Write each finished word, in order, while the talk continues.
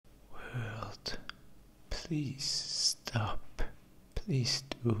Please stop. Please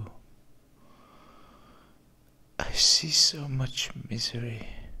do. I see so much misery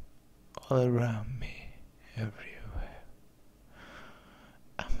all around me, everywhere.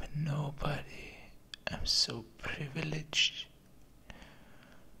 I'm a nobody. I'm so privileged.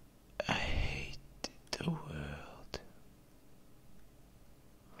 I hate the world.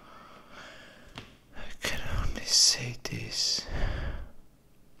 I can only say this.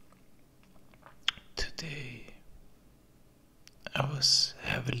 Today I was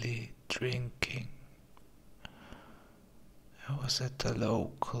heavily drinking. I was at the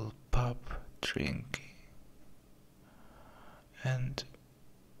local pub drinking, and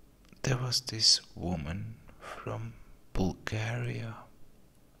there was this woman from Bulgaria,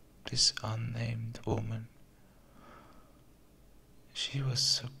 this unnamed woman. She was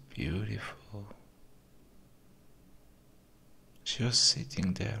so beautiful. She was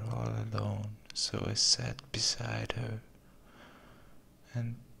sitting there all alone, so I sat beside her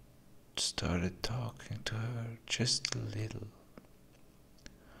and started talking to her just a little.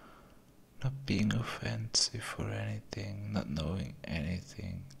 Not being offensive or anything, not knowing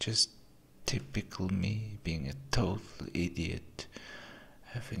anything, just typical me being a total idiot,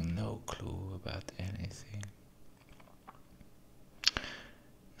 having no clue about anything.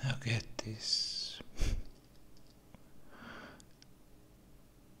 Now get this.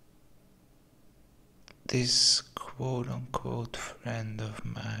 This quote-unquote friend of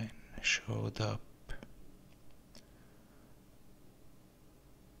mine showed up.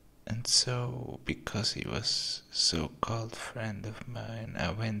 And so, because he was a so-called friend of mine,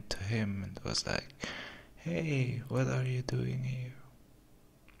 I went to him and was like, "Hey, what are you doing here?"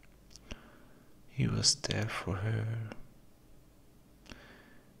 He was there for her.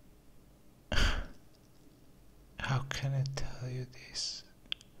 How can I tell you this?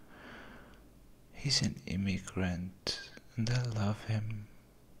 He's an immigrant and I love him,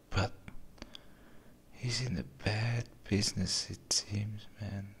 but he's in a bad business, it seems,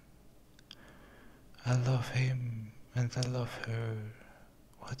 man. I love him and I love her.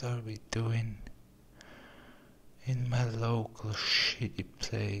 What are we doing in my local shitty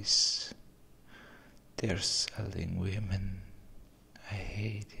place? They're selling women. I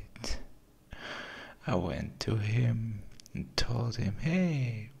hate it. I went to him and told him,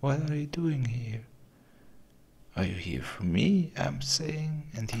 "Hey, what are you doing here?" "Are you here for me?" I'm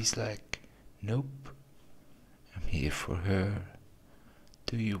saying, and he's like, "Nope, I'm here for her.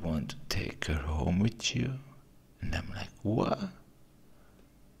 Do you want to take her home with you?" And I'm like, "What?"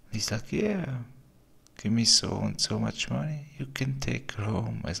 He's like, "Yeah, give me so and so much money, you can take her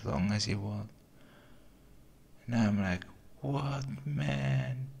home as long as you want." And I'm like, "What,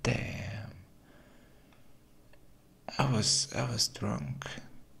 man? Damn." I was drunk.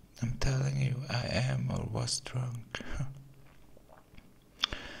 I'm telling you, I am or was drunk.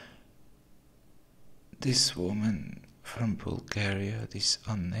 This woman from Bulgaria, this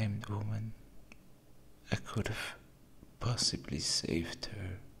unnamed woman, I could have possibly saved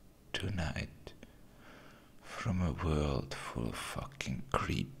her tonight from a world full of fucking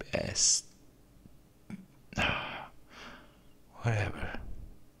creep ass. Whatever.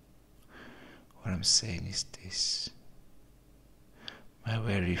 What I'm saying is this. My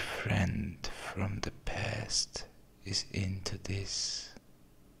very friend from the past is into this.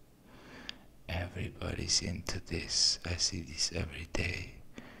 Everybody's into this. I see this every day.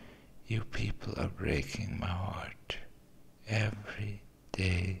 You people are breaking my heart. Every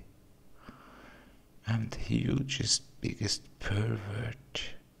day. I'm the hugest, biggest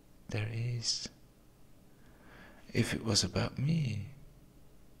pervert there is. If it was about me,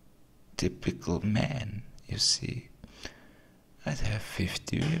 typical man, you see, I'd have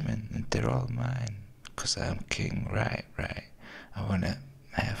 50 women and they're all mine, 'cause I'm king, right, I wanna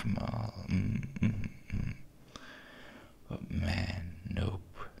have them all, But man, nope.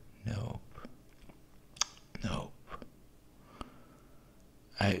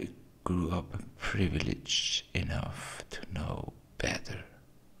 I grew up privileged enough to know better.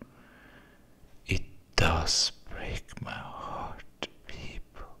 It does break my heart,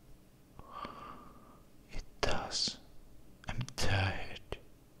 people. It does. I'm tired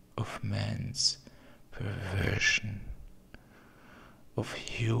of man's perversion, of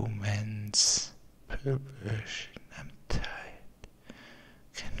humans' perversion. I'm tired.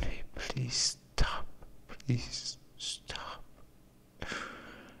 Can we please stop? Please stop.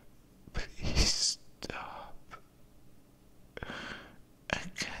 Please stop. I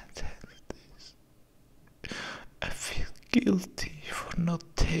can't handle this. I feel guilty for not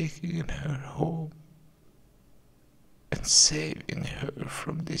taking her home and saving her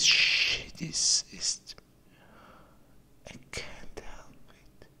from this shitty system.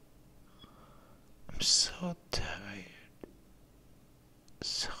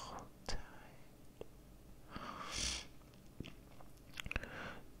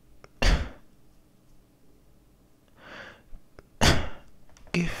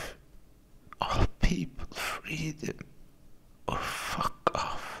 give all people freedom or fuck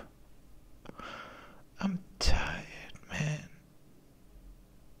off. I'm tired, man.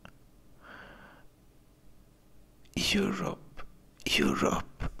 Europe,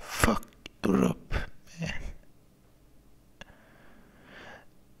 fuck Europe, man.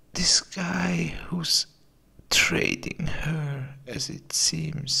 This guy who's trading her, as it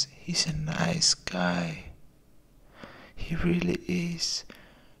seems, he's a nice guy. He really is.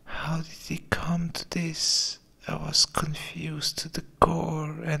 How did he come to this? I was confused to the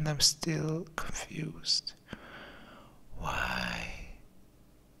core, and I'm still confused. Why?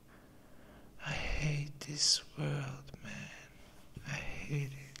 I hate this world, man. I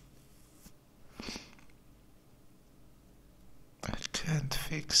hate it. I can't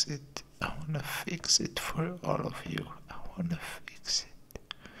fix it. I wanna fix it for all of you. I wanna fix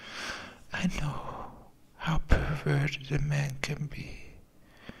it. I know how perverted a man can be.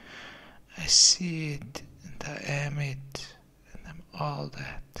 I see it, and I am it, and I'm all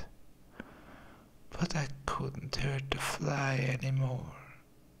that. But I couldn't hurt the fly anymore.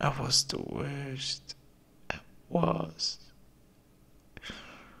 I was the worst. I was.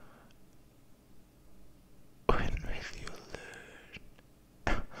 When will you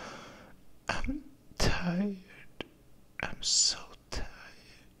learn? I'm tired. I'm so tired.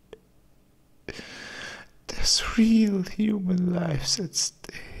 There's real human lives at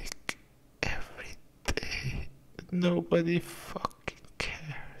stake every day. Nobody fucking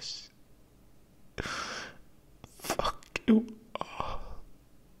cares. Fuck you all.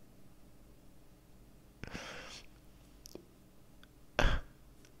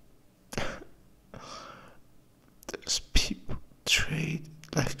 There's people treated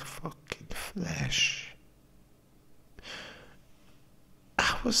like fucking flesh.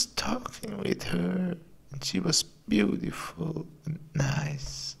 I was talking with her, and she was beautiful and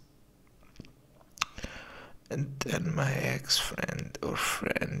nice. And then my ex-friend or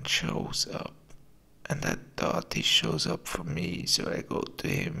friend shows up, and I thought he shows up for me, so I go to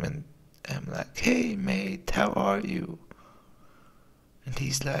him and I'm like, "Hey mate, how are you?" And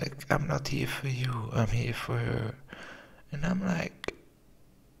he's like, "I'm not here for you, I'm here for her." And I'm like,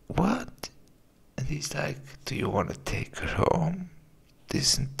 "What?" And he's like, "Do you want to take her home?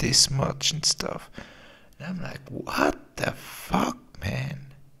 Isn't this much and stuff?" And I'm like, "What the fuck,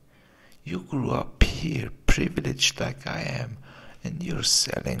 man? You grew up here, privileged like I am, and you're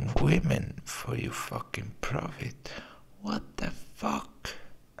selling women for your fucking profit. What the fuck?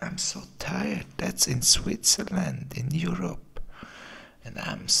 I'm so tired. That's in Switzerland, in Europe. And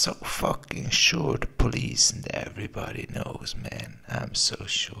I'm so fucking sure the police and everybody knows, man. I'm so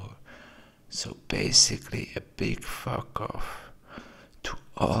sure. So basically a big fuck off to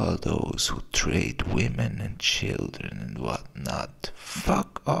all those who trade women and children and whatnot.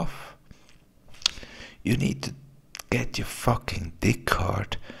 Fuck off. You need to get your fucking dick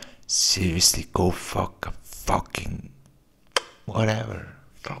hard. Seriously, go fuck a fucking whatever.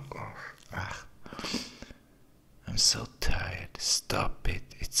 Fuck off. Ah. I'm so tired. Stop it.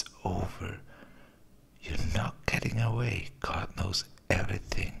 It's over. You're not getting away. God knows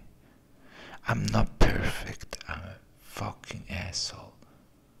everything. I'm not perfect. I'm a fucking asshole.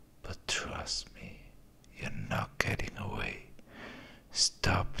 But trust me, you're not getting away.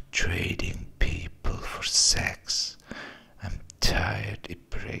 Stop trading people for sex. I'm tired. It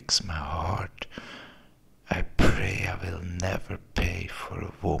breaks my heart. I pray I will never pay for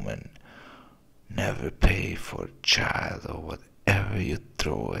a woman. Never pay for a child or whatever you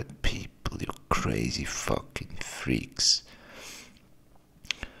throw at people, you crazy fucking freaks.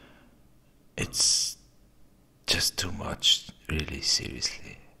 It's just too much, really,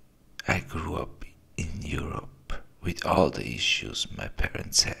 seriously. I grew up in Europe with all the issues my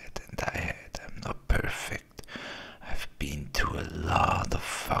parents had and I had. I'm not perfect. I've been through a lot of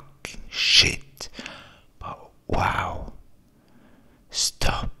fucking shit. But wow.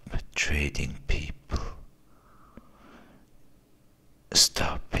 Stop trading people.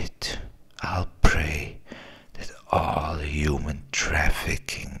 Stop it. I'll pray that all human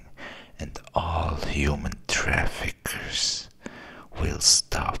trafficking and all human traffickers will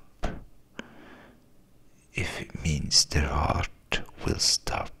stop. If it means their heart will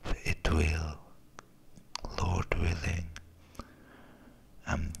stop, it will.